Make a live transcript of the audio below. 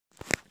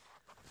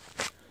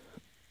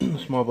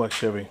Small block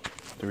Chevy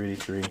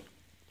 383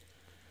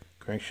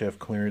 crankshaft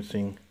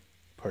clearancing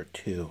part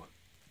 2.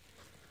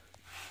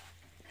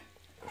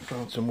 I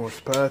found some more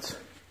spots.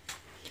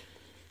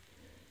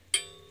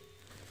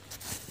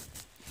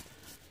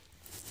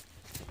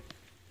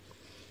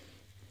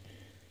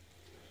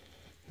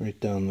 Right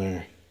down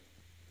there.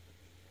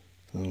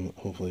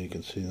 Hopefully you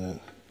can see that.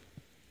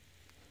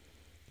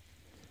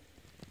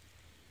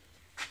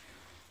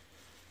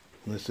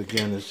 And this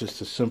again is just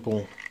a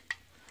simple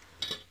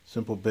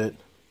bit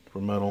for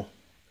metal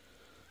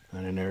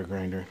and an air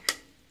grinder.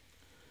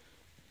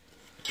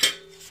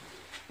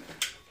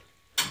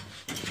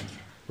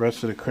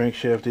 Rest of the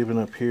crankshaft, even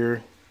up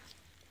here,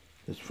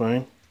 is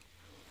fine.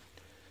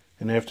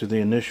 And after the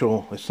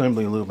initial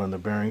assembly lube on the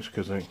bearings,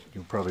 because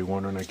you're probably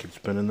wondering I keep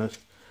spinning this,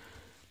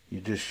 you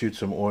just shoot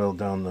some oil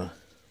down the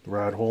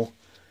rod hole.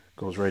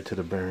 Goes right to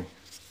the bearing.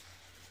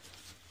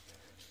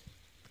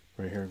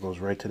 Right here, it goes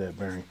right to that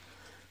bearing,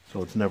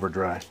 so it's never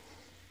dry.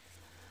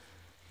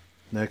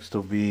 Next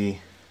will be,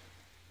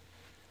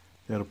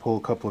 got to pull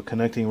a couple of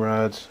connecting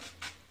rods,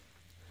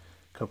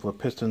 a couple of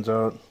pistons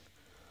out.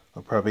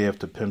 I'll probably have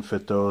to pin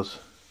fit those,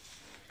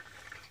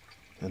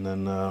 and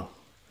then we'll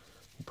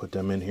put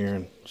them in here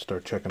and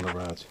start checking the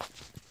rods.